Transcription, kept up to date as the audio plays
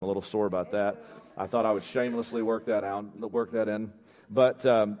little sore about that. I thought I would shamelessly work that in. But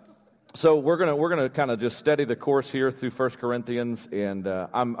so we're gonna kind of just steady the course here through 1 Corinthians, and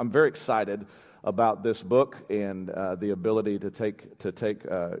I'm very excited about this book and the ability to take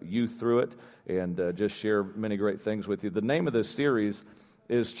you through it and just share many great things with you. The name of this series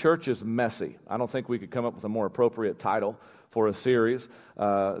is Church is Messy. I don't think we could come up with a more appropriate title for a series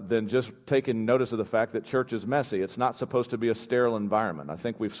than just taking notice of the fact that church is messy. It's not supposed to be a sterile environment. I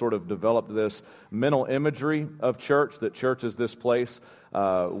think we've sort of developed this mental imagery of church, that church is this place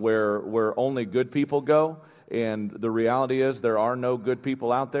where only good people go, and the reality is there are no good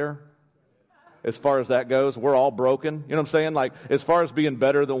people out there. As far as that goes, we're all broken. You know what I'm saying? Like, as far as being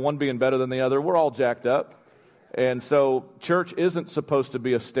better, the one being better than the other, we're all jacked up. And so church isn't supposed to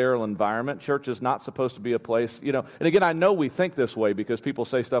be a sterile environment. Church is not supposed to be a place, and again, I know we think this way because people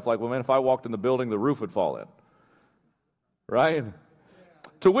say stuff like, well, man, if I walked in the building, the roof would fall in. Right?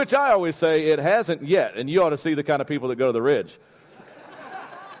 To which I always say, it hasn't yet, and you ought to see the kind of people that go to the Ridge.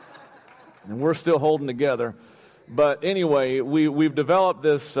 And we're still holding together. But anyway, we've developed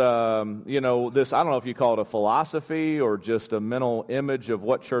this, this, I don't know if you call it a philosophy or just a mental image of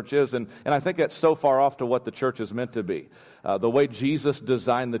what church is. And I think that's so far off to what the church is meant to be. The way Jesus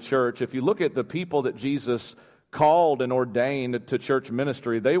designed the church, if you look at the people that Jesus called and ordained to church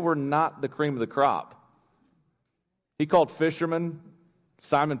ministry, they were not the cream of the crop. He called fishermen.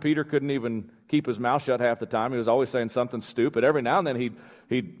 Simon Peter couldn't even keep his mouth shut half the time. He was always saying something stupid. Every now and then he'd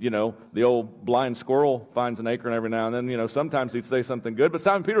the old blind squirrel finds an acorn every now and then, sometimes he'd say something good. But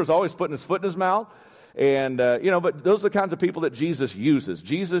Simon Peter was always putting his foot in his mouth. And, but those are the kinds of people that Jesus uses.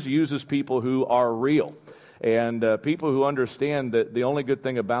 Jesus uses people who are real. And people who understand that the only good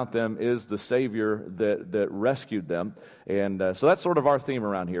thing about them is the Savior that rescued them. And so that's sort of our theme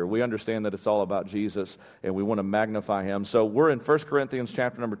around here. We understand that it's all about Jesus, and we want to magnify Him. So we're in 1 Corinthians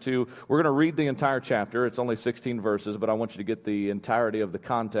chapter number 2. We're going to read the entire chapter. It's only 16 verses, but I want you to get the entirety of the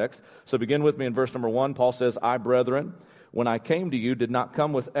context. So begin with me in verse number 1. Paul says, I, brethren, when I came to you, did not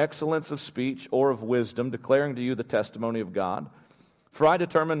come with excellence of speech or of wisdom, declaring to you the testimony of God. For I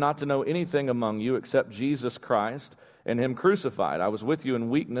determined not to know anything among you except Jesus Christ and Him crucified. I was with you in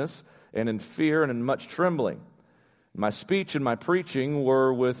weakness and in fear and in much trembling. My speech and my preaching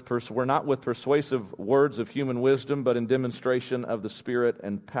were not with persuasive words of human wisdom, but in demonstration of the Spirit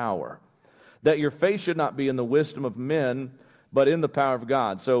and power, that your faith should not be in the wisdom of men, but in the power of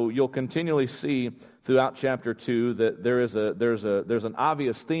God. So you'll continually see throughout chapter 2 that there's an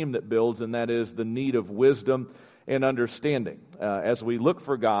obvious theme that builds, and that is the need of wisdom and understanding. As we look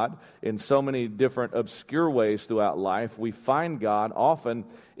for God in so many different obscure ways throughout life, we find God often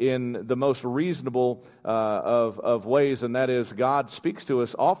in the most reasonable of ways, and that is God speaks to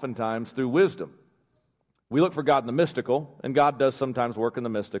us oftentimes through wisdom. We look for God in the mystical, and God does sometimes work in the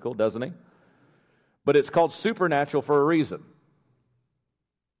mystical, doesn't He? But it's called supernatural for a reason.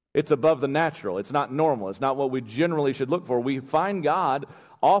 It's above the natural. It's not normal. It's not what we generally should look for. We find God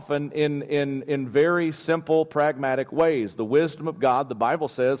often in very simple, pragmatic ways. The wisdom of God, the Bible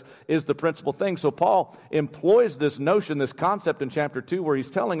says, is the principal thing. So Paul employs this notion, this concept in chapter 2, where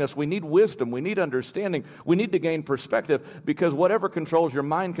he's telling us we need wisdom, we need understanding, we need to gain perspective, because whatever controls your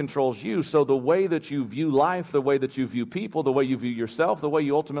mind controls you. So the way that you view life, the way that you view people, the way you view yourself, the way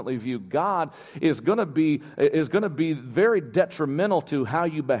you ultimately view God is going to be very detrimental to how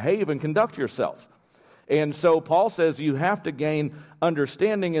you behave and conduct yourself. And so Paul says you have to gain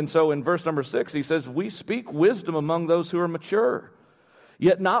understanding. And so in verse number 6, he says, we speak wisdom among those who are mature,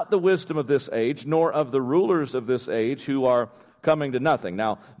 yet not the wisdom of this age, nor of the rulers of this age who are coming to nothing.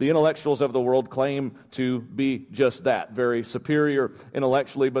 Now, the intellectuals of the world claim to be just that, very superior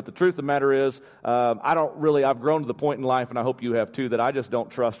intellectually. But the truth of the matter is, I've grown to the point in life, and I hope you have too, that I just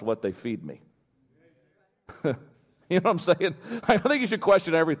don't trust what they feed me. You know what I'm saying? I think you should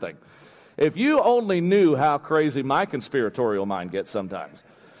question everything. If you only knew how crazy my conspiratorial mind gets sometimes.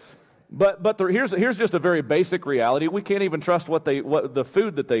 But here's just a very basic reality. We can't even trust what the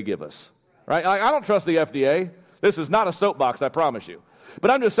food that they give us. Right? I don't trust the FDA. This is not a soapbox, I promise you.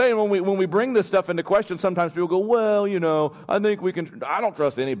 But I'm just saying, when we bring this stuff into question, sometimes people go, well, I think we can. I don't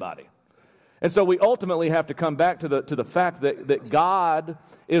trust anybody. And so we ultimately have to come back to the fact that God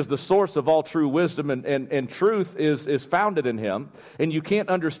is the source of all true wisdom, and truth is founded in Him. And you can't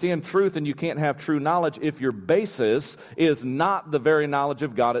understand truth and you can't have true knowledge if your basis is not the very knowledge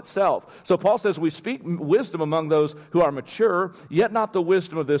of God itself. So Paul says we speak wisdom among those who are mature, yet not the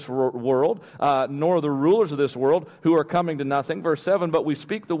wisdom of this world, nor the rulers of this world who are coming to nothing. Verse 7, but we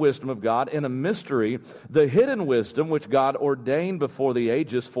speak the wisdom of God in a mystery, the hidden wisdom which God ordained before the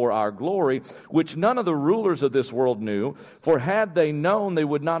ages for our glory, which none of the rulers of this world knew, for had they known, they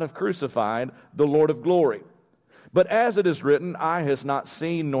would not have crucified the Lord of glory. But as it is written, eye has not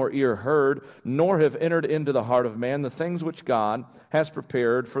seen, nor ear heard, nor have entered into the heart of man the things which God has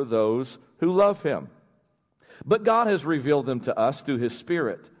prepared for those who love him. But God has revealed them to us through his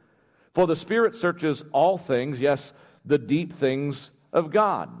Spirit. For the Spirit searches all things, yes, the deep things of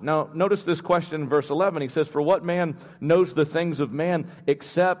God. Now, notice this question in verse 11. He says, for what man knows the things of man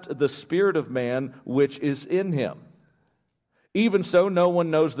except the Spirit of man which is in him? Even so, no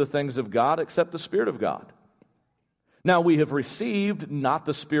one knows the things of God except the Spirit of God. Now we have received not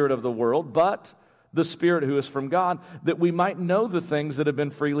the spirit of the world, but the Spirit who is from God, that we might know the things that have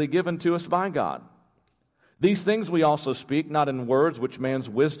been freely given to us by God. These things we also speak, not in words which man's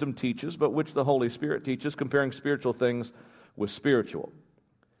wisdom teaches, but which the Holy Spirit teaches, comparing spiritual things with spiritual.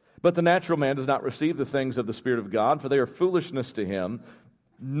 But the natural man does not receive the things of the Spirit of God, for they are foolishness to him,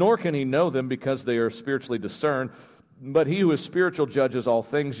 nor can he know them because they are spiritually discerned. But he who is spiritual judges all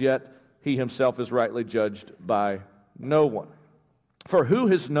things, yet he himself is rightly judged by no one. For who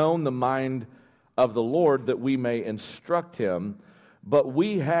has known the mind of the Lord that we may instruct him? But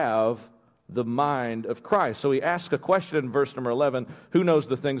we have the mind of Christ. So he asks a question in verse number 11, who knows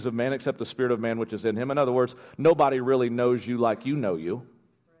the things of man except the Spirit of man which is in him? In other words, nobody really knows you like you know you,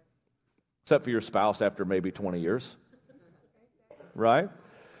 except for your spouse after maybe 20 years, right?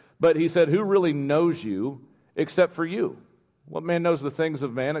 But he said, who really knows you except for you? What man knows the things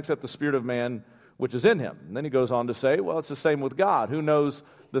of man except the Spirit of man which is in him? And then he goes on to say, well, it's the same with God. Who knows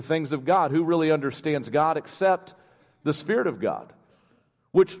the things of God? Who really understands God except the Spirit of God?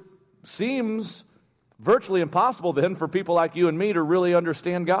 Which seems virtually impossible then for people like you and me to really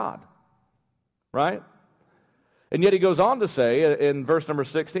understand God, right? And yet he goes on to say in verse number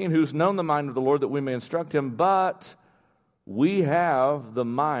 16, who's known the mind of the Lord that we may instruct him, but we have the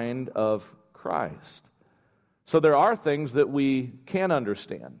mind of Christ. So there are things that we can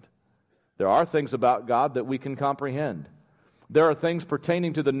understand. There are things about God that we can comprehend. There are things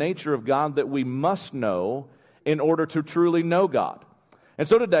pertaining to the nature of God that we must know in order to truly know God. And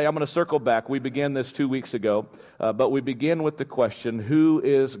so today I'm going to circle back. We began this 2 weeks ago, but we begin with the question, who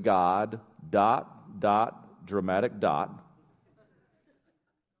is God, ... dramatic dot,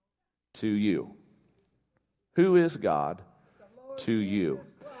 to you? Who is God to you?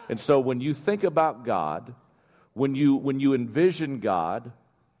 And so when you think about God, when you envision God,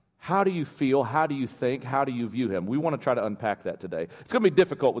 how do you feel? How do you think? How do you view him? We want to try to unpack that today. It's going to be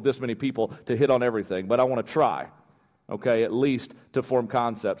difficult with this many people to hit on everything, but I want to try, okay, at least to form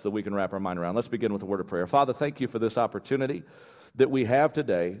concepts that we can wrap our mind around. Let's begin with a word of prayer. Father, thank you for this opportunity that we have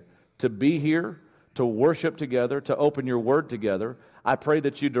today to be here, to worship together, to open your word together. I pray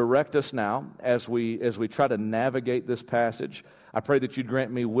that you direct us now as we try to navigate this passage. I pray that you'd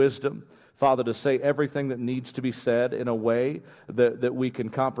grant me wisdom, Father, to say everything that needs to be said in a way that we can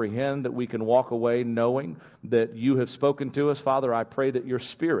comprehend, that we can walk away knowing that you have spoken to us. Father, I pray that your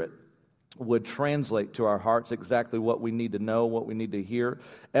Spirit would translate to our hearts exactly what we need to know, what we need to hear.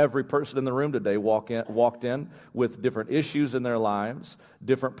 Every person in the room today walked in with different issues in their lives,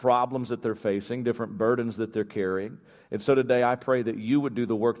 different problems that they're facing, different burdens that they're carrying. And so today I pray that you would do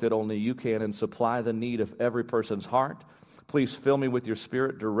the work that only you can and supply the need of every person's heart. Please fill me with your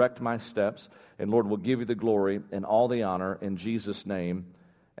Spirit, direct my steps, and Lord, we'll give you the glory and all the honor in Jesus' name.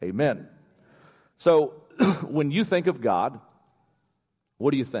 Amen. So when you think of God,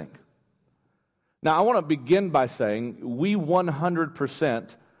 what do you think? Now, I want to begin by saying we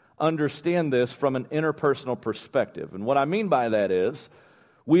 100% understand this from an interpersonal perspective. And what I mean by that is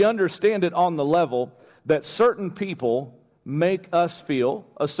we understand it on the level that certain people make us feel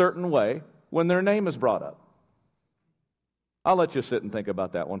a certain way when their name is brought up. I'll let you sit and think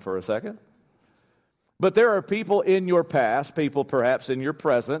about that one for a second. But there are people in your past, people perhaps in your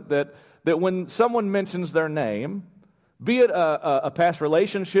present, that when someone mentions their name, be it a past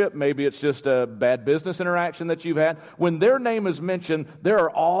relationship, maybe it's just a bad business interaction that you've had, when their name is mentioned, there are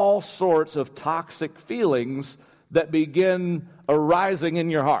all sorts of toxic feelings that begin arising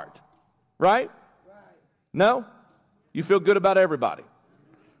in your heart. Right? No? You feel good about everybody.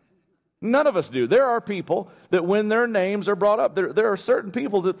 None of us do. There are people that when their names are brought up, there are certain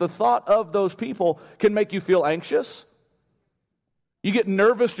people that the thought of those people can make you feel anxious. You get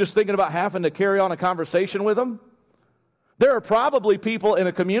nervous just thinking about having to carry on a conversation with them. There are probably people in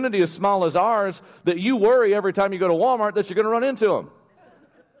a community as small as ours that you worry every time you go to Walmart that you're going to run into them.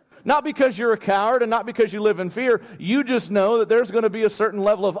 Not because you're a coward and not because you live in fear. You just know that there's going to be a certain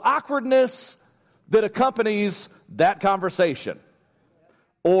level of awkwardness that accompanies that conversation.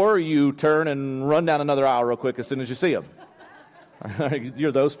 Or you turn and run down another aisle real quick as soon as you see them.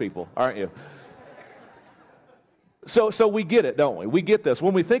 You're those people, aren't you? So we get it, don't we? We get this.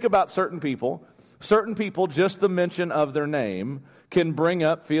 When we think about certain people, just the mention of their name can bring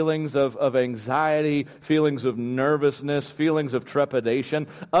up feelings of anxiety, feelings of nervousness, feelings of trepidation.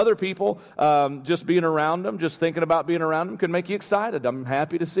 Other people, just being around them, just thinking about being around them can make you excited. I'm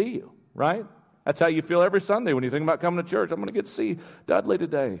happy to see you, right? That's how you feel every Sunday when you think about coming to church. I'm going to get to see Dudley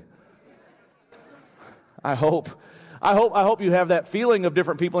today. I hope you have that feeling of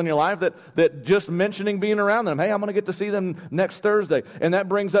different people in your life that just mentioning being around them, hey, I'm going to get to see them next Thursday. And that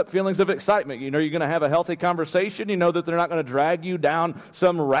brings up feelings of excitement. You know, you're going to have a healthy conversation. You know that they're not going to drag you down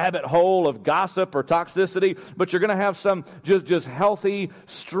some rabbit hole of gossip or toxicity, but you're going to have some just healthy,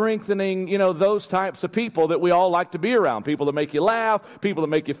 strengthening, those types of people that we all like to be around. People that make you laugh, people that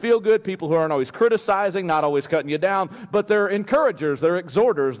make you feel good, people who aren't always criticizing, not always cutting you down, but they're encouragers, they're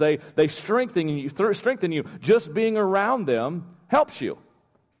exhorters, they strengthen you. Just being around them helps you.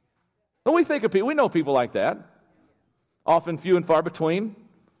 When we think of people, we know people like that. Often few and far between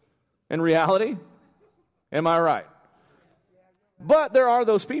in reality. Am I right? But there are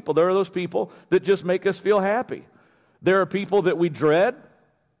those people. There are those people that just make us feel happy. There are people that we dread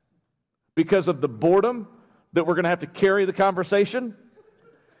because of the boredom that we're going to have to carry the conversation.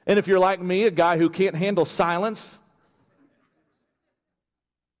 And if you're like me, a guy who can't handle silence,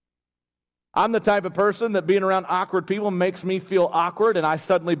 I'm the type of person that being around awkward people makes me feel awkward, and I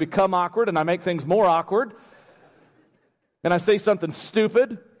suddenly become awkward, and I make things more awkward. And I say something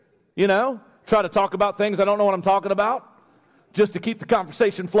stupid, try to talk about things I don't know what I'm talking about, just to keep the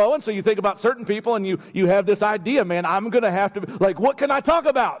conversation flowing. So you think about certain people, and you have this idea, man, I'm going to have to, what can I talk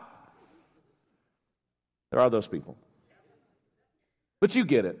about? There are those people. But you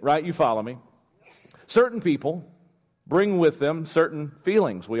get it, right? You follow me. Certain people bring with them certain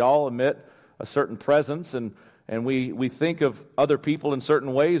feelings. We all emit a certain presence, and we think of other people in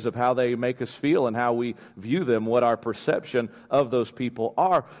certain ways of how they make us feel and how we view them, what our perception of those people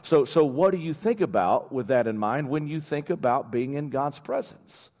are. So what do you think about with that in mind when you think about being in God's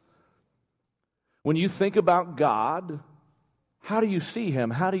presence? When you think about God, how do you see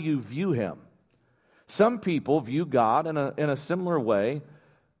Him? How do you view Him? Some people view God in a similar way,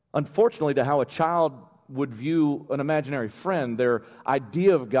 unfortunately, to how a child would view an imaginary friend. Their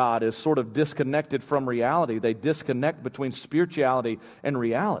idea of God is sort of disconnected from reality. They disconnect between spirituality and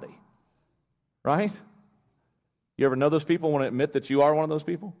reality. Right? You ever know those people? Want to admit that you are one of those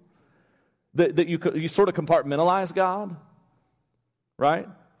people? That you sort of compartmentalize God? Right?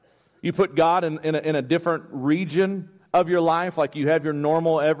 You put God in a different region of your life, like you have your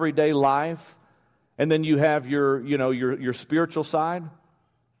normal everyday life, and then you have your spiritual side.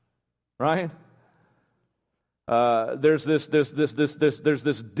 Right? There's this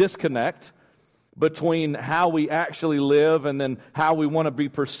disconnect between how we actually live and then how we want to be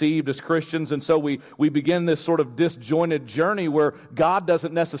perceived as Christians. And so we begin this sort of disjointed journey where God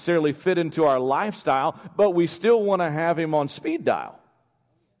doesn't necessarily fit into our lifestyle, but we still want to have Him on speed dial.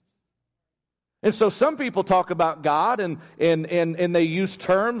 And so some people talk about God and they use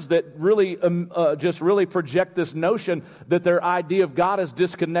terms that really just really project this notion that their idea of God is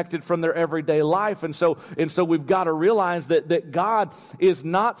disconnected from their everyday life. And so we've got to realize that God is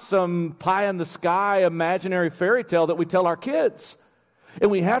not some pie in the sky imaginary fairy tale that we tell our kids. And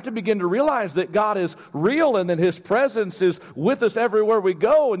we have to begin to realize that God is real and that His presence is with us everywhere we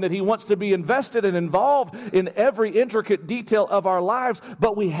go and that He wants to be invested and involved in every intricate detail of our lives.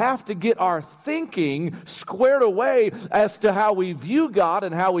 But we have to get our thinking squared away as to how we view God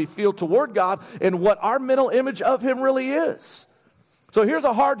and how we feel toward God and what our mental image of Him really is. So here's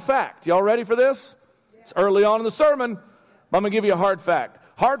a hard fact. Y'all ready for this? It's early on in the sermon, but I'm going to give you a hard fact.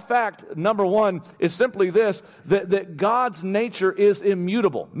 Hard fact number one is simply this, that God's nature is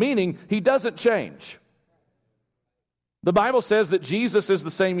immutable, meaning He doesn't change. The Bible says that Jesus is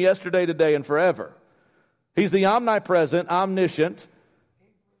the same yesterday, today, and forever. He's the omnipresent, omniscient,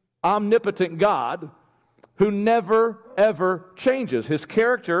 omnipotent God who never, ever changes. His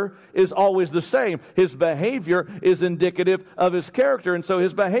character is always the same. His behavior is indicative of His character, and so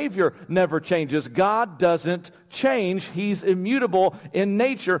His behavior never changes. God doesn't change. He's immutable in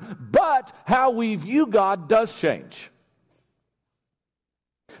nature, but how we view God does change.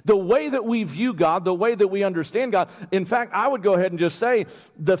 The way that we view God, the way that we understand God, in fact, I would go ahead and just say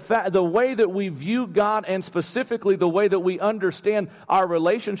the way that we view God and specifically the way that we understand our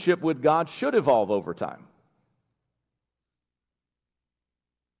relationship with God should evolve over time.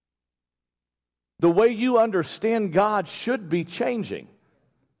 The way you understand God should be changing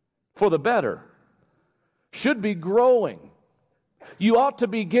for the better, should be growing. You ought to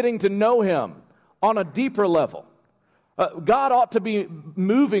be getting to know Him on a deeper level. God ought to be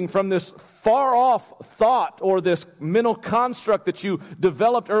moving from this far-off thought or this mental construct that you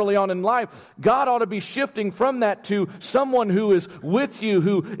developed early on in life. God ought to be shifting from that to someone who is with you,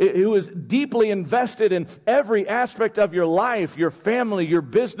 who is deeply invested in every aspect of your life, your family, your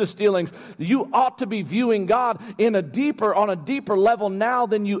business dealings. You ought to be viewing God on a deeper level now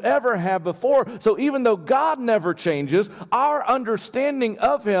than you ever have before. So even though God never changes, our understanding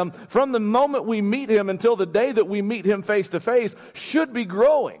of Him from the moment we meet Him until the day that we meet Him face to face should be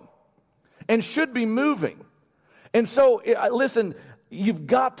growing and should be moving. And so, listen, you've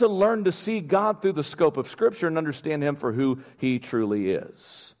got to learn to see God through the scope of Scripture and understand Him for who He truly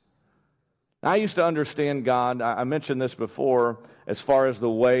is. Now, I used to understand God, I mentioned this before, as far as the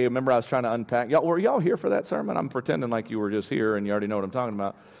way, remember I was trying to unpack, were y'all here for that sermon? I'm pretending like you were just here and you already know what I'm talking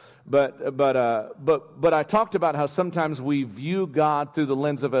about. But I talked about how sometimes we view God through the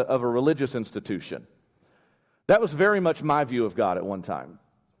lens of a religious institution. That was very much my view of God at one time.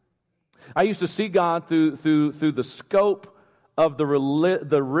 I used to see God through the scope of the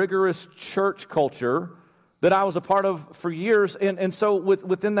rigorous church culture that I was a part of for years. And so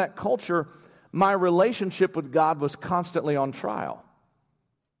within that culture, my relationship with God was constantly on trial.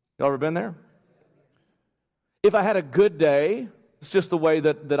 Y'all ever been there? If I had a good day, it's just the way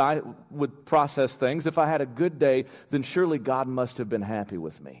that I would process things. If I had a good day, then surely God must have been happy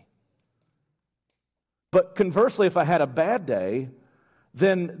with me. But conversely, if I had a bad day,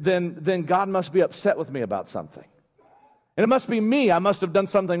 then God must be upset with me about something. And it must be me. I must have done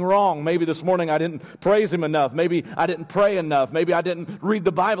something wrong. Maybe this morning I didn't praise Him enough. Maybe I didn't pray enough. Maybe I didn't read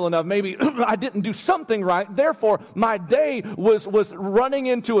the Bible enough. Maybe I didn't do something right. Therefore, my day was running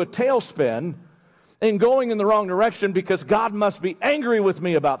into a tailspin and going in the wrong direction because God must be angry with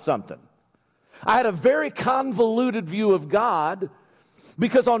me about something. I had a very convoluted view of God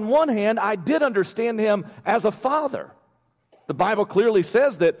because on one hand, I did understand Him as a father. The Bible clearly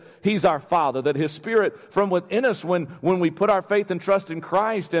says that He's our Father, that His Spirit from within us, when we put our faith and trust in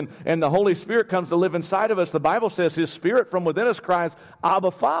Christ and the Holy Spirit comes to live inside of us, the Bible says His Spirit from within us cries,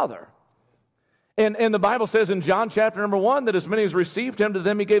 Abba, Father. And the Bible says in John chapter number 1 that as many as received Him, to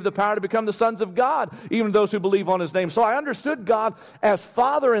them He gave the power to become the sons of God, even those who believe on His name. So I understood God as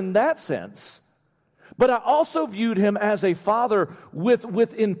Father in that sense. But I also viewed Him as a father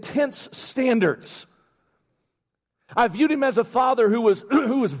with intense standards. I viewed Him as a father who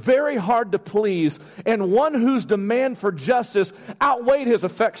was very hard to please and one whose demand for justice outweighed His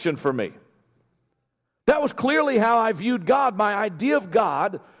affection for me. That was clearly how I viewed God. My idea of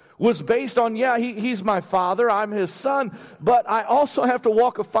God was based on, He's my Father, I'm His Son, but I also have to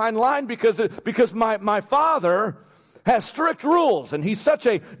walk a fine line because my Father has strict rules, and He's such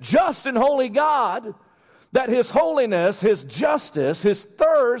a just and holy God that His holiness, His justice, His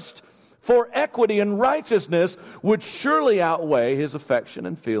thirst for equity and righteousness would surely outweigh His affection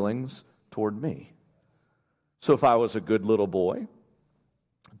and feelings toward me. So if I was a good little boy,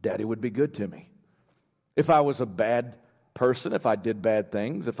 Daddy would be good to me. If I was a bad person, if I did bad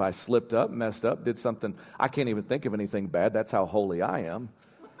things, if I slipped up, messed up, did something, I can't even think of anything bad. That's how holy I am.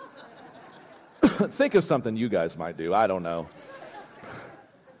 Think of something you guys might do. I don't know.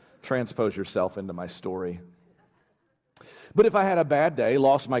 Transpose yourself into my story. But if I had a bad day,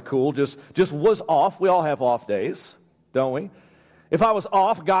 lost my cool, just was off, we all have off days, don't we? If I was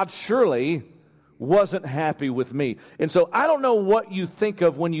off, God surely wasn't happy with me. And so I don't know what you think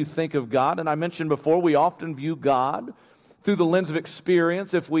of when you think of God. And I mentioned before, we often view God through the lens of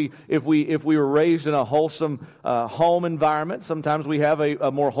experience. If we were raised in a wholesome home environment, sometimes we have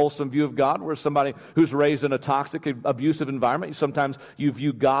a more wholesome view of God. Where somebody who's raised in a toxic, abusive environment, sometimes you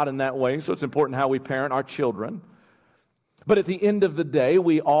view God in that way. So it's important how we parent our children. But at the end of the day,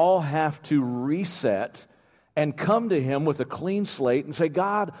 we all have to reset and come to Him with a clean slate and say,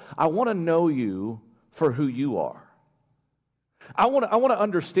 God, I want to know You for who You are. I want to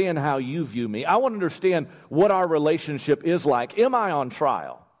understand how You view me. I want to understand what our relationship is like. Am I on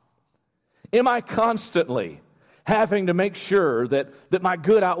trial? Am I constantly having to make sure that my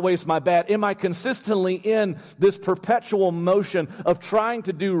good outweighs my bad? Am I consistently in this perpetual motion of trying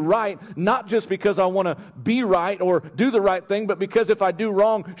to do right, not just because I want to be right or do the right thing, but because if I do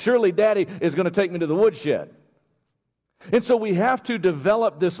wrong, surely Daddy is going to take me to the woodshed. And so we have to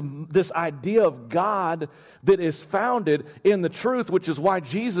develop this idea of God that is founded in the truth, which is why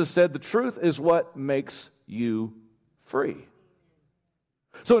Jesus said the truth is what makes you free.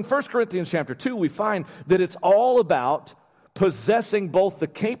 So in 1 Corinthians chapter 2, we find that it's all about possessing both the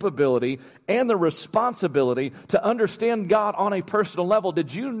capability and the responsibility to understand God on a personal level.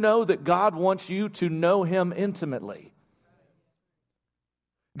 Did you know that God wants you to know Him intimately?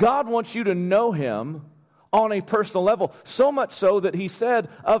 God wants you to know Him on a personal level, so much so that he said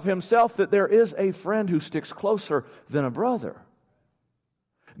of himself that there is a friend who sticks closer than a brother.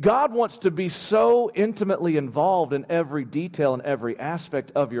 God wants to be so intimately involved in every detail and every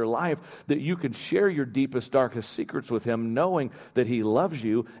aspect of your life that you can share your deepest, darkest secrets with him, knowing that he loves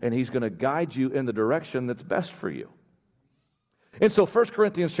you and he's going to guide you in the direction that's best for you. And so 1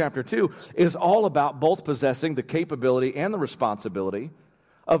 Corinthians chapter 2 is all about both possessing the capability and the responsibility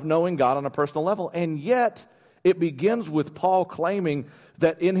of knowing God on a personal level. And yet, it begins with Paul claiming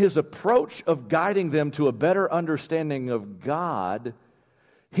that in his approach of guiding them to a better understanding of God,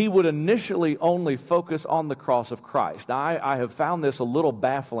 he would initially only focus on the cross of Christ. Now, I have found this a little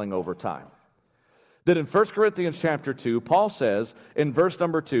baffling over time. That in 1 Corinthians chapter 2, Paul says in verse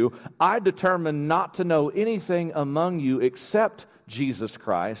number 2, I determined not to know anything among you except Jesus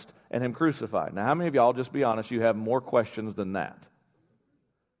Christ and him crucified. Now, how many of y'all, just be honest, you have more questions than that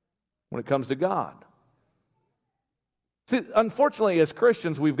when it comes to God? See, unfortunately, as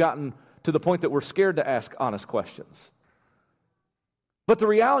Christians, we've gotten to the point that we're scared to ask honest questions. But the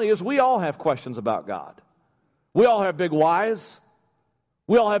reality is we all have questions about God. We all have big whys.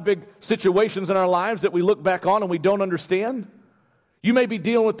 We all have big situations in our lives that we look back on and we don't understand. You may be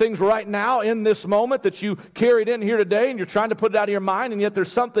dealing with things right now in this moment that you carried in here today and you're trying to put it out of your mind, and yet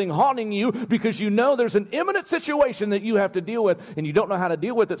there's something haunting you because you know there's an imminent situation that you have to deal with and you don't know how to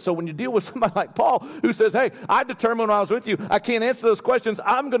deal with it. So when you deal with somebody like Paul who says, hey, I determined when I was with you, I can't answer those questions,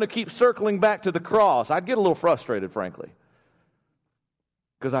 I'm going to keep circling back to the cross. I'd get a little frustrated, frankly,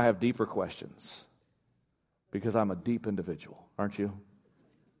 because I have deeper questions, because I'm a deep individual, aren't you?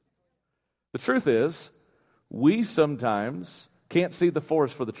 The truth is, we sometimes can't see the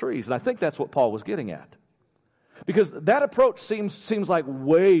forest for the trees, and I think that's what Paul was getting at. Because that approach seems like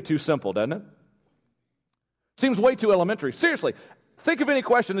way too simple, doesn't it? Seems way too elementary. Seriously, think of any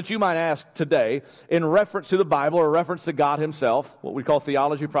question that you might ask today in reference to the Bible or reference to God himself, what we call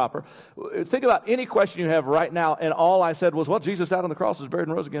theology proper. Think about any question you have right now, and all I said was, well, Jesus died on the cross, was buried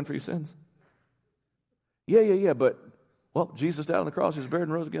and rose again for your sins. Yeah, but, well, Jesus died on the cross, he was buried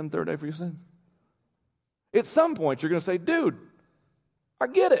and rose again the third day for your sins. At some point, you're going to say, dude, I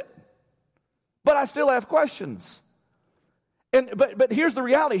get it, but I still have questions. But here's the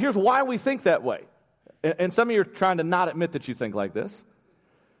reality. Here's why we think that way. And some of you are trying to not admit that you think like this.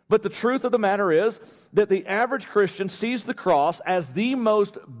 But the truth of the matter is that the average Christian sees the cross as the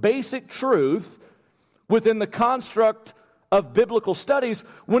most basic truth within the construct of biblical studies,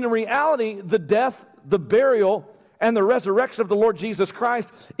 when in reality, the death, the burial, and the resurrection of the Lord Jesus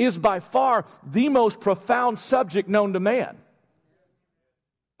Christ is by far the most profound subject known to man.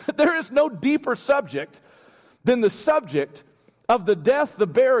 There is no deeper subject than the subject of the death, the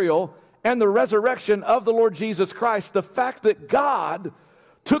burial, and the resurrection of the Lord Jesus Christ. The fact that God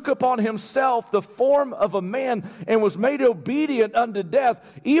took upon himself the form of a man and was made obedient unto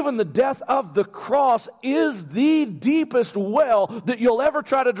death, even the death of the cross, is the deepest well that you'll ever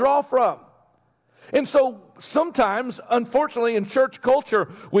try to draw from. And so sometimes, unfortunately, in church culture,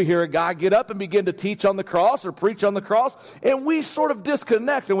 we hear a guy get up and begin to teach on the cross or preach on the cross, and we sort of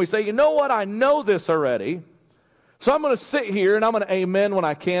disconnect and we say, you know what, I know this already, so I'm going to sit here and I'm going to amen when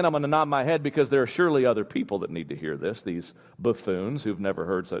I can. I'm going to nod my head because there are surely other people that need to hear this, these buffoons who've never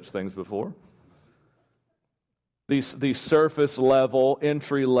heard such things before. These surface level,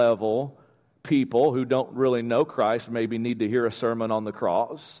 entry level people who don't really know Christ maybe need to hear a sermon on the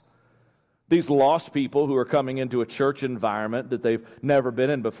cross. These lost people who are coming into a church environment that they've never been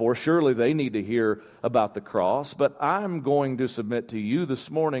in before, surely they need to hear about the cross. But I'm going to submit to you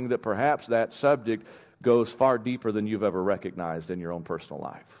this morning that perhaps that subject goes far deeper than you've ever recognized in your own personal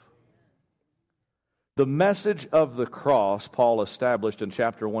life. The message of the cross, Paul established in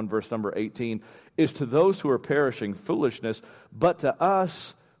chapter 1, verse number 18, is to those who are perishing foolishness, but to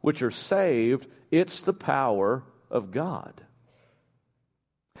us which are saved, it's the power of God.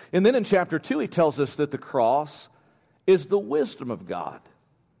 And then in chapter 2, he tells us that the cross is the wisdom of God.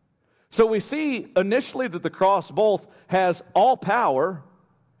 So we see initially that the cross both has all power,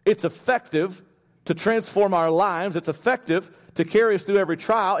 it's effective to transform our lives, it's effective to carry us through every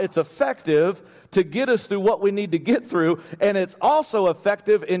trial, it's effective to get us through what we need to get through, and it's also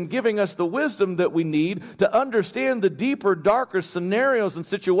effective in giving us the wisdom that we need to understand the deeper, darker scenarios and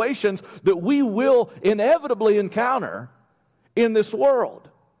situations that we will inevitably encounter in this world.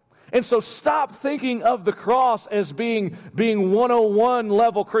 And so stop thinking of the cross as being 101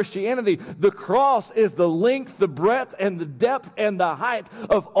 level Christianity. The cross is the length, the breadth, and the depth, and the height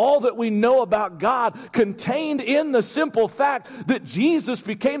of all that we know about God, contained in the simple fact that Jesus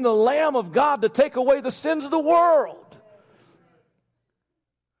became the Lamb of God to take away the sins of the world.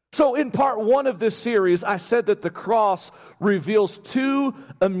 So in part one of this series, I said that the cross reveals two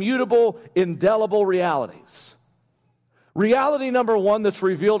immutable, indelible realities. Reality number one that's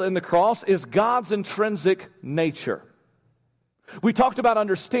revealed in the cross is God's intrinsic nature. We talked about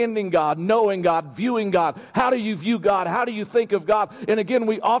understanding God, knowing God, viewing God. How do you view God? How do you think of God? And again,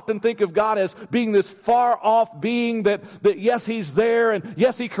 we often think of God as being this far-off being that yes, He's there, and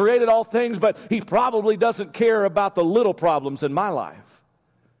yes, He created all things, but He probably doesn't care about the little problems in my life.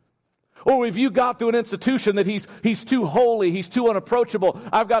 Or we view God through an institution that He's too holy, He's too unapproachable.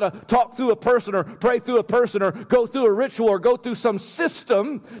 I've got to talk through a person or pray through a person or go through a ritual or go through some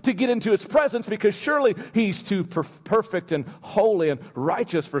system to get into His presence because surely He's too perfect and holy and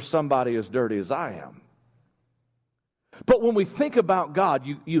righteous for somebody as dirty as I am. But when we think about God,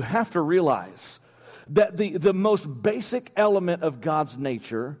 you have to realize that the most basic element of God's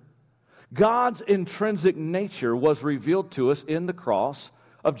nature, God's intrinsic nature, was revealed to us in the cross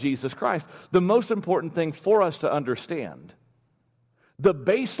of Jesus Christ. The most important thing for us to understand, the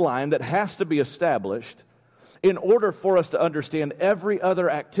baseline that has to be established in order for us to understand every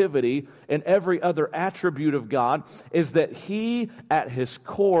other activity and every other attribute of God, is that He, at His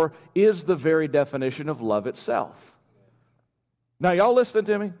core, is the very definition of love itself. Now, y'all listening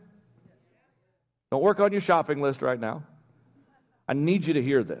to me? Don't work on your shopping list right now. I need you to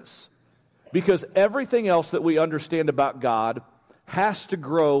hear this, because everything else that we understand about God has to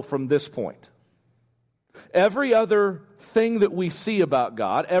grow from this point. Every other thing that we see about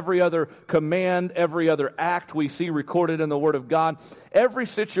God, every other command, every other act we see recorded in the Word of God, every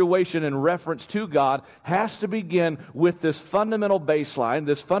situation in reference to God has to begin with this fundamental baseline,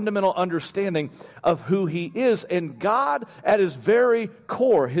 this fundamental understanding of who He is. And God, at His very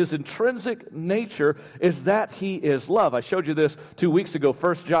core, His intrinsic nature, is that He is love. I showed you this 2 weeks ago.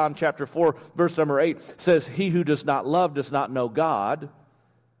 1 John chapter 4, verse number 8 says, "He who does not love does not know God,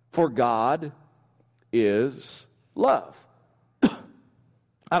 for God is love."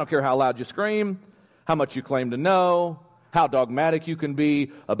 I don't care how loud you scream, how much you claim to know, how dogmatic you can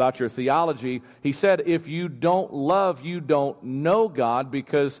be about your theology. He said, if you don't love, you don't know God,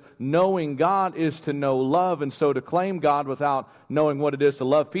 because knowing God is to know love. And so to claim God without knowing what it is to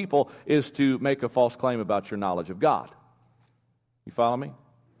love people is to make a false claim about your knowledge of God. You follow me?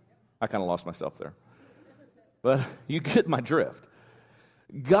 I kind of lost myself there. But you get my drift.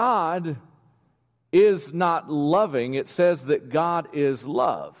 God is not loving. It says that God is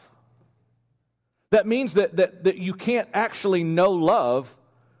love. That means that you can't actually know love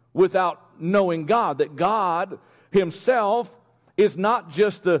without knowing God. That God Himself is not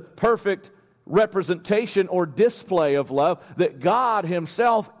just the perfect representation or display of love. That God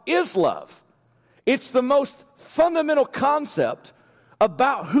Himself is love. It's the most fundamental concept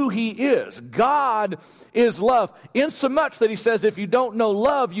about who He is. God is love, insomuch that He says if you don't know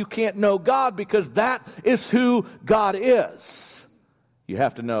love, you can't know God, because that is who God is. You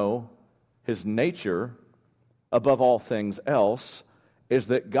have to know His nature above all things else, is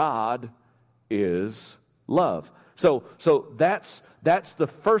that God is love. So that's the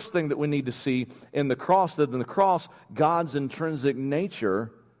first thing that we need to see in the cross, that in the cross, God's intrinsic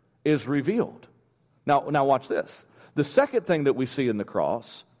nature is revealed. Now watch this. The second thing that we see in the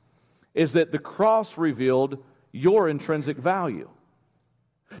cross is that the cross revealed your intrinsic value.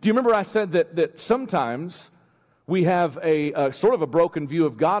 Do you remember I said that sometimes we have a sort of a broken view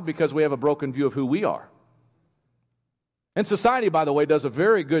of God because we have a broken view of who we are? And society, by the way, does a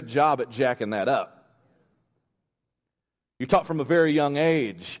very good job at jacking that up. You're taught from a very young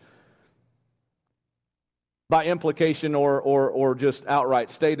age, by implication or just outright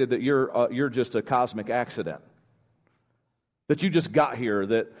stated, that you're just a cosmic accident. That you just got here,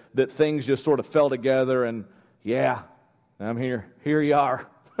 that things just sort of fell together, and yeah, I'm here. Here you are.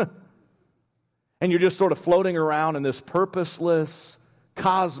 And you're just sort of floating around in this purposeless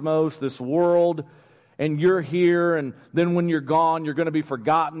cosmos, this world, and you're here, and then when you're gone, you're going to be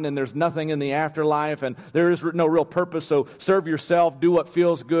forgotten, and there's nothing in the afterlife, and there is no real purpose, so serve yourself, do what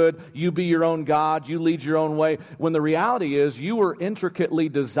feels good, you be your own God, you lead your own way. When the reality is, you were intricately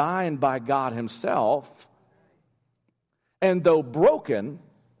designed by God Himself. And though broken,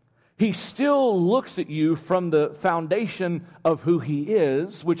 He still looks at you from the foundation of who He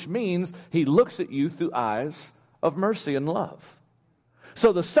is, which means He looks at you through eyes of mercy and love.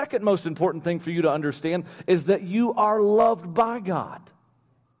 So the second most important thing for you to understand is that you are loved by God.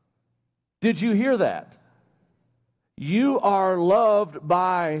 Did you hear that? You are loved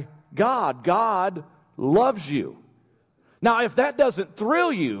by God. God loves you. Now, if that doesn't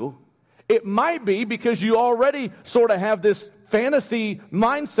thrill you, it might be because you already sort of have this fantasy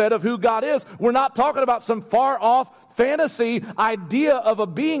mindset of who God is. We're not talking about some far-off fantasy idea of a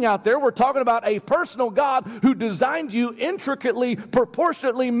being out there. We're talking about a personal God who designed you intricately,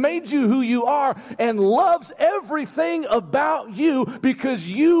 proportionately, made you who you are, and loves everything about you because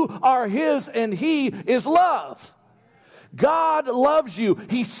you are His and He is love. God loves you.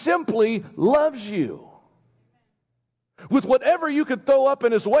 He simply loves you. With whatever you could throw up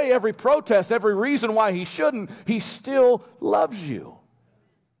in His way, every protest, every reason why He shouldn't, He still loves you.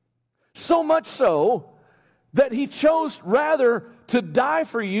 So much so that He chose rather to die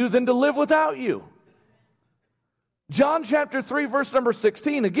for you than to live without you. John chapter 3, verse number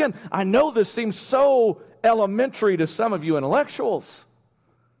 16. Again, I know this seems so elementary to some of you intellectuals,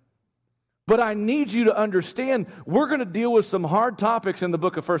 but I need you to understand we're going to deal with some hard topics in the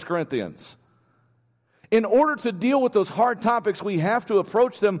book of 1 Corinthians. In order to deal with those hard topics, we have to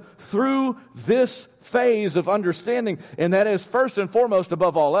approach them through this phase of understanding, and that is, first and foremost,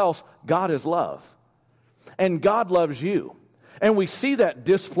 above all else, God is love. And God loves you. And we see that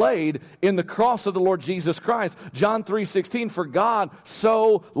displayed in the cross of the Lord Jesus Christ. John 3:16, for God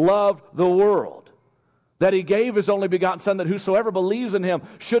so loved the world that He gave His only begotten Son, that whosoever believes in Him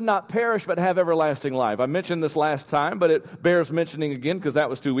should not perish but have everlasting life. I mentioned this last time, but it bears mentioning again because that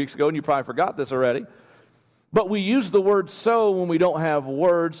was 2 weeks ago and you probably forgot this already. But we use the word so when we don't have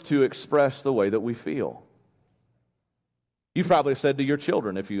words to express the way that we feel. You've probably said to your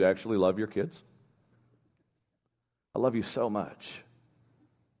children, if you actually love your kids, I love you so much.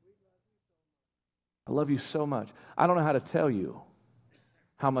 I love you so much. I don't know how to tell you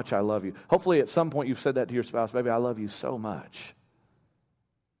how much I love you. Hopefully at some point you've said that to your spouse, baby, I love you so much.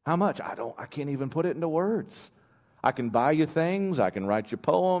 How much? I can't even put it into words. I can buy you things, I can write you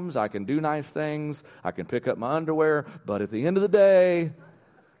poems, I can do nice things, I can pick up my underwear, but at the end of the day,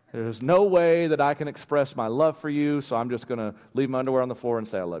 there's no way that I can express my love for you, so I'm just going to leave my underwear on the floor and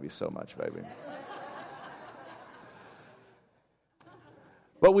say, I love you so much, baby.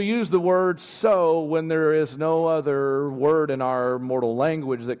 But we use the word so when there is no other word in our mortal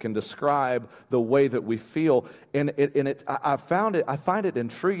language that can describe the way that we feel. I find it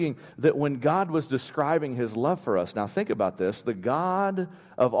intriguing that when God was describing His love for us, now think about this, the God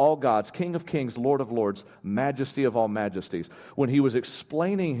of all gods, King of kings, Lord of lords, majesty of all majesties, when He was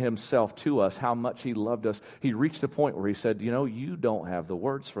explaining Himself to us, how much He loved us, He reached a point where He said, you don't have the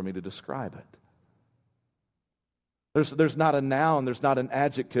words for me to describe it. There's not a noun, there's not an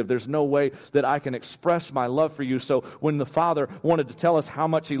adjective, there's no way that I can express my love for you. So when the Father wanted to tell us how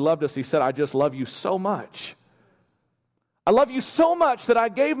much He loved us, He said, I just love you so much. I love you so much that I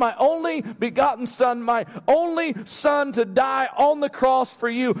gave my only begotten Son, my only Son, to die on the cross for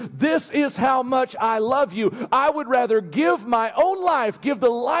you. This is how much I love you. I would rather give my own life, give the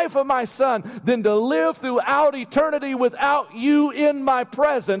life of my Son, than to live throughout eternity without you in my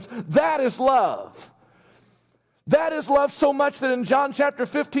presence. That is love. That is love so much that in John chapter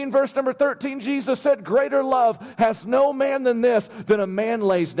 15, verse number 13, Jesus said, greater love has no man than this, than a man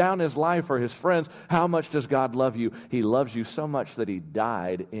lays down his life for his friends. How much does God love you? He loves you so much that He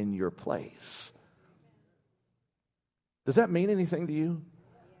died in your place. Does that mean anything to you?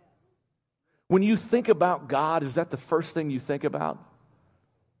 When you think about God, is that the first thing you think about?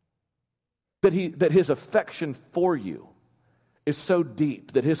 That His affection for you is so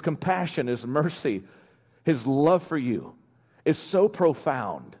deep, that His compassion, His mercy, His love for you is so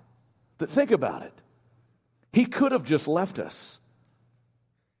profound that, think about it, He could have just left us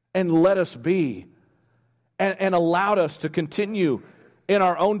and let us be and allowed us to continue in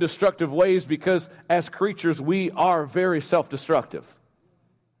our own destructive ways, because as creatures we are very self-destructive.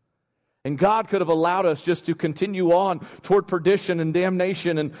 And God could have allowed us just to continue on toward perdition and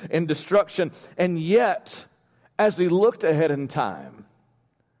damnation and destruction. And yet, as He looked ahead in time,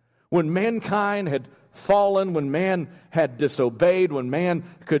 when mankind had fallen, when man had disobeyed, when man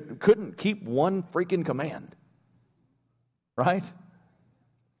couldn't keep one freaking command, right?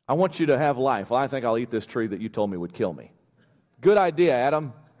 I want you to have life. Well, I think I'll eat this tree that you told me would kill me. Good idea,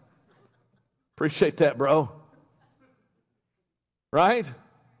 Adam. Appreciate that, bro. Right?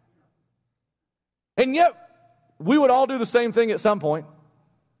 And yet, we would all do the same thing at some point.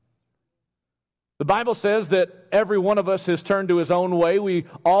 The Bible says that every one of us has turned to his own way. We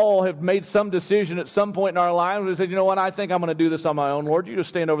all have made some decision at some point in our lives. We said, you know what, I think I'm going to do this on my own, Lord. You just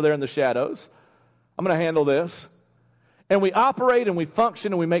stand over there in the shadows. I'm going to handle this. And we operate and we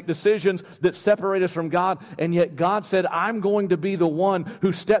function and we make decisions that separate us from God. And yet God said, I'm going to be the one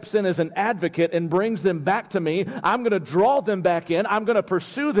who steps in as an advocate and brings them back to me. I'm going to draw them back in. I'm going to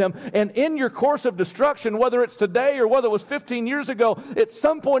pursue them. And in your course of destruction, whether it's today or whether it was 15 years ago, at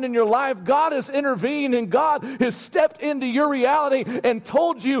some point in your life, God has intervened and God has stepped into your reality and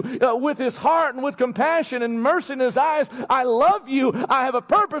told you with His heart and with compassion and mercy in His eyes, I love you. I have a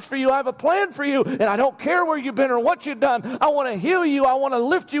purpose for you. I have a plan for you. And I don't care where you've been or what you've done. I want to heal you. I want to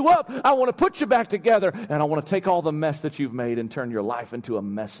lift you up. I want to put you back together. And I want to take all the mess that you've made and turn your life into a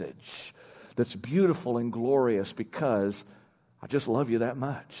message that's beautiful and glorious because I just love you that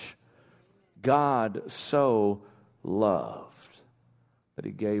much. God so loved that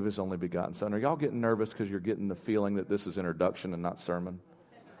He gave His only begotten Son. Are y'all getting nervous because you're getting the feeling that this is introduction and not sermon?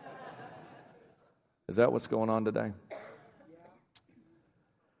 Is that what's going on today?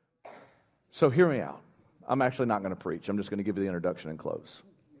 So hear me out. I'm actually not going to preach. I'm just going to give you the introduction and close.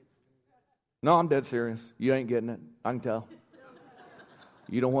 No, I'm dead serious. You ain't getting it. I can tell.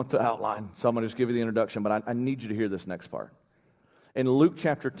 You don't want the outline, so I'm going to just give you the introduction, but I need you to hear this next part. In Luke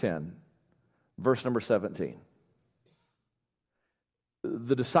chapter 10, verse number 17,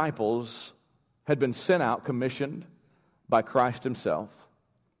 the disciples had been sent out, commissioned by Christ Himself,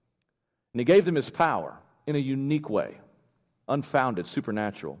 and He gave them His power in a unique way, unfounded,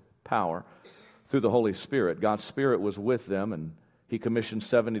 supernatural power through the Holy Spirit. God's Spirit was with them, and He commissioned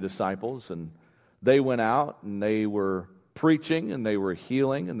 70 disciples, and they went out, and they were preaching, and they were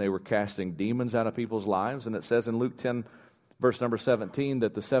healing, and they were casting demons out of people's lives. And it says in Luke 10, verse number 17,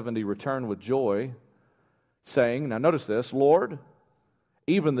 that the 70 returned with joy, saying, now notice this, Lord,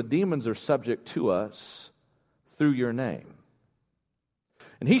 even the demons are subject to us through your name.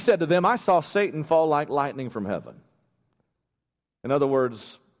 And He said to them, I saw Satan fall like lightning from heaven. In other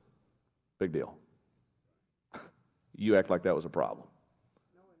words, big deal. You act like that was a problem.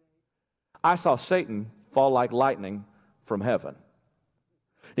 I saw Satan fall like lightning from heaven.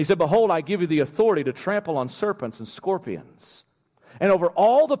 He said, behold, I give you the authority to trample on serpents and scorpions and over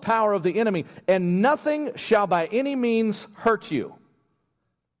all the power of the enemy, and nothing shall by any means hurt you.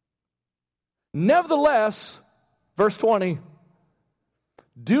 Nevertheless, verse 20,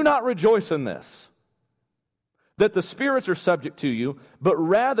 do not rejoice in this, that the spirits are subject to you, but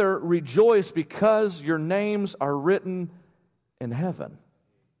rather rejoice because your names are written in heaven.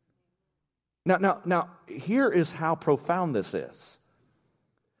 Now, here is how profound this is.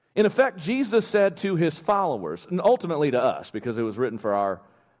 In effect, Jesus said to His followers, and ultimately to us, because it was written for our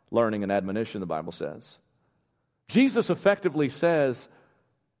learning and admonition, the Bible says. Jesus effectively says,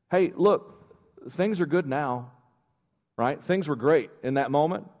 hey, look, things are good now, right? Things were great in that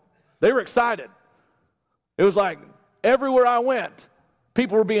moment. They were excited. It was like everywhere I went,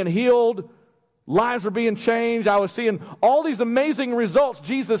 people were being healed, lives were being changed. I was seeing all these amazing results.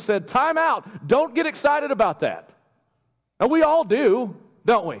 Jesus said, time out. Don't get excited about that. And we all do,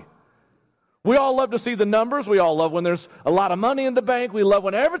 don't we? We all love to see the numbers. We all love when there's a lot of money in the bank. We love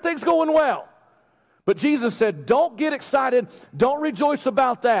when everything's going well. But Jesus said, don't get excited. Don't rejoice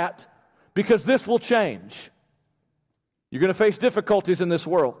about that, because this will change. You're going to face difficulties in this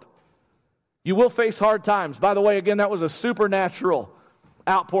world. You will face hard times. By the way, again, that was a supernatural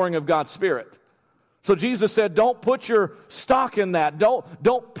outpouring of God's Spirit. So Jesus said, don't put your stock in that.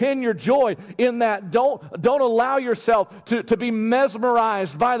 Don't pin your joy in that. Don't allow yourself to be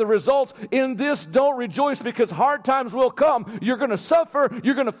mesmerized by the results. In this, don't rejoice, because hard times will come. You're going to suffer.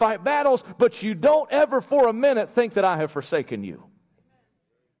 You're going to fight battles, but you don't ever for a minute think that I have forsaken you.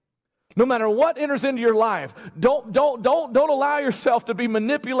 No matter what enters into your life, don't allow yourself to be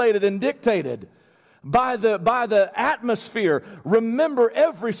manipulated and dictated by the atmosphere. Remember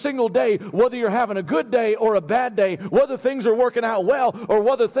every single day, whether you're having a good day or a bad day, whether things are working out well or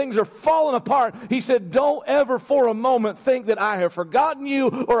whether things are falling apart. He said, don't ever for a moment think that I have forgotten you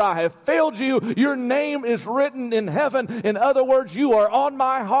or I have failed you. Your name is written in heaven. In other words, you are on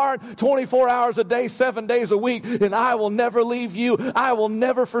my heart 24 hours a day, 7 days a week, and I will never leave you. I will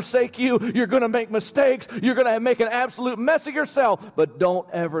never forsake you. You're going to make mistakes. You're going to make an absolute mess of yourself, but don't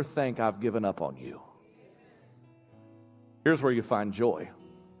ever think I've given up on you. Here's where you find joy.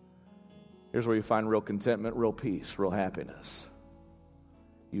 Here's where you find real contentment, real peace, real happiness.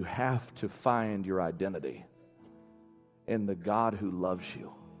 You have to find your identity in the God who loves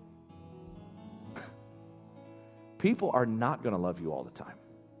you. People are not going to love you all the time.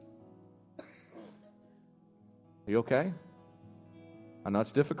 Are you okay? I know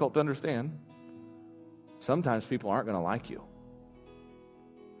it's difficult to understand. Sometimes people aren't going to like you.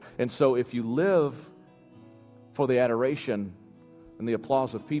 And so if you live for the adoration and the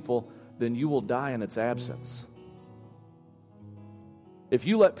applause of people, then you will die in its absence. if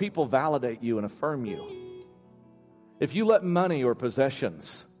you let people validate you and affirm you, if you let money or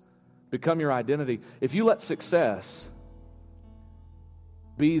possessions become your identity, if you let success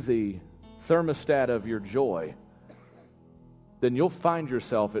be the thermostat of your joy, then you'll find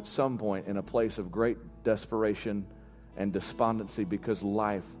yourself at some point in a place of great desperation and despondency because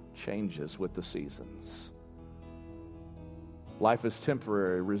life changes with the seasons. Life is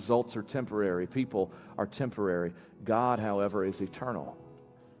temporary. Results are temporary. People are temporary. God, however, is eternal.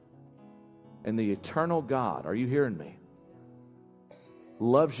 And the eternal God, are you hearing me?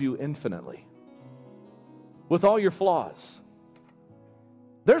 Loves you infinitely with all your flaws.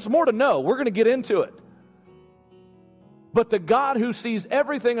 There's more to know. We're going to get into it. But the God who sees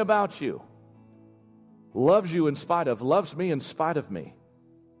everything about you loves you in spite of, loves me in spite of me,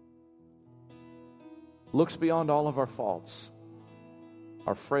 looks beyond all of our faults,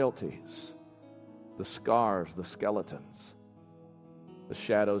 our frailties, the scars, the skeletons, the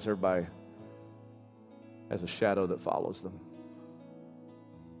shadows. Everybody has a shadow that follows them.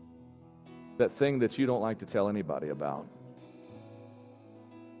 That thing that you don't like to tell anybody about.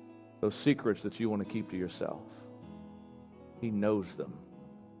 Those secrets that you want to keep to yourself. He knows them.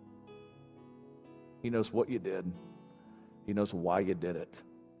 He knows what you did. He knows why you did it.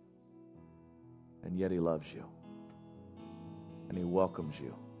 And yet He loves you. And He welcomes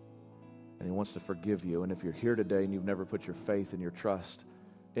you. And He wants to forgive you. And if you're here today and you've never put your faith and your trust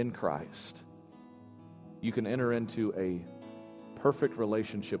in Christ, you can enter into a perfect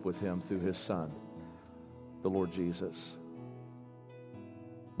relationship with Him through His Son, the Lord Jesus.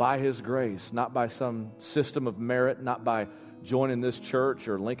 By His grace, not by some system of merit, not by joining this church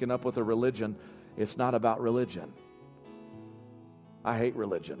or linking up with a religion. It's not about religion. I hate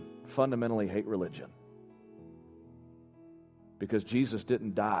religion, fundamentally hate religion. Because Jesus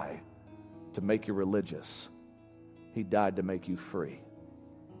didn't die to make you religious. He died to make you free.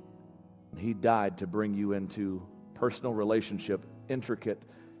 He died to bring you into personal relationship, intricate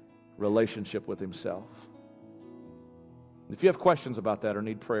relationship with Himself. If you have questions about that or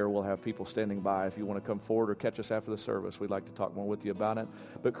need prayer, we'll have people standing by. If you want to come forward or catch us after the service, we'd like to talk more with you about it.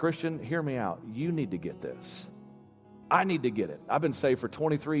 But Christian, hear me out. You need to get this. I need to get it. I've been saved for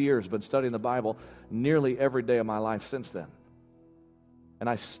 23 years, been studying the Bible nearly every day of my life since then. And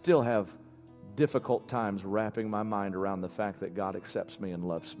I still have difficult times wrapping my mind around the fact that God accepts me and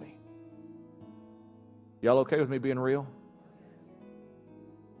loves me. Y'all okay with me being real?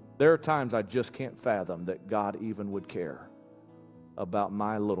 There are times I just can't fathom that God even would care about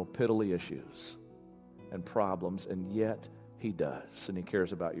my little piddly issues and problems, and yet He does, and He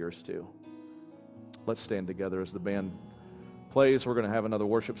cares about yours too. Let's stand together as the band plays. We're going to have another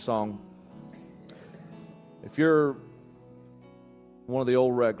worship song. If you're one of the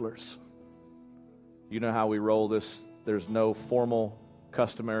old regulars, you know how we roll this. There's no formal,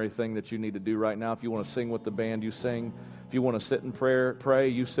 customary thing that you need to do right now. If you want to sing with the band, you sing. If you want to sit and pray,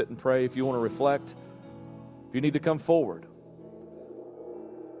 you sit and pray. If you want to reflect, if you need to come forward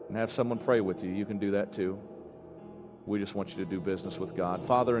and have someone pray with you, you can do that too. We just want you to do business with God.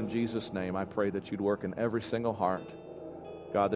 Father, in Jesus' name, I pray that you'd work in every single heart.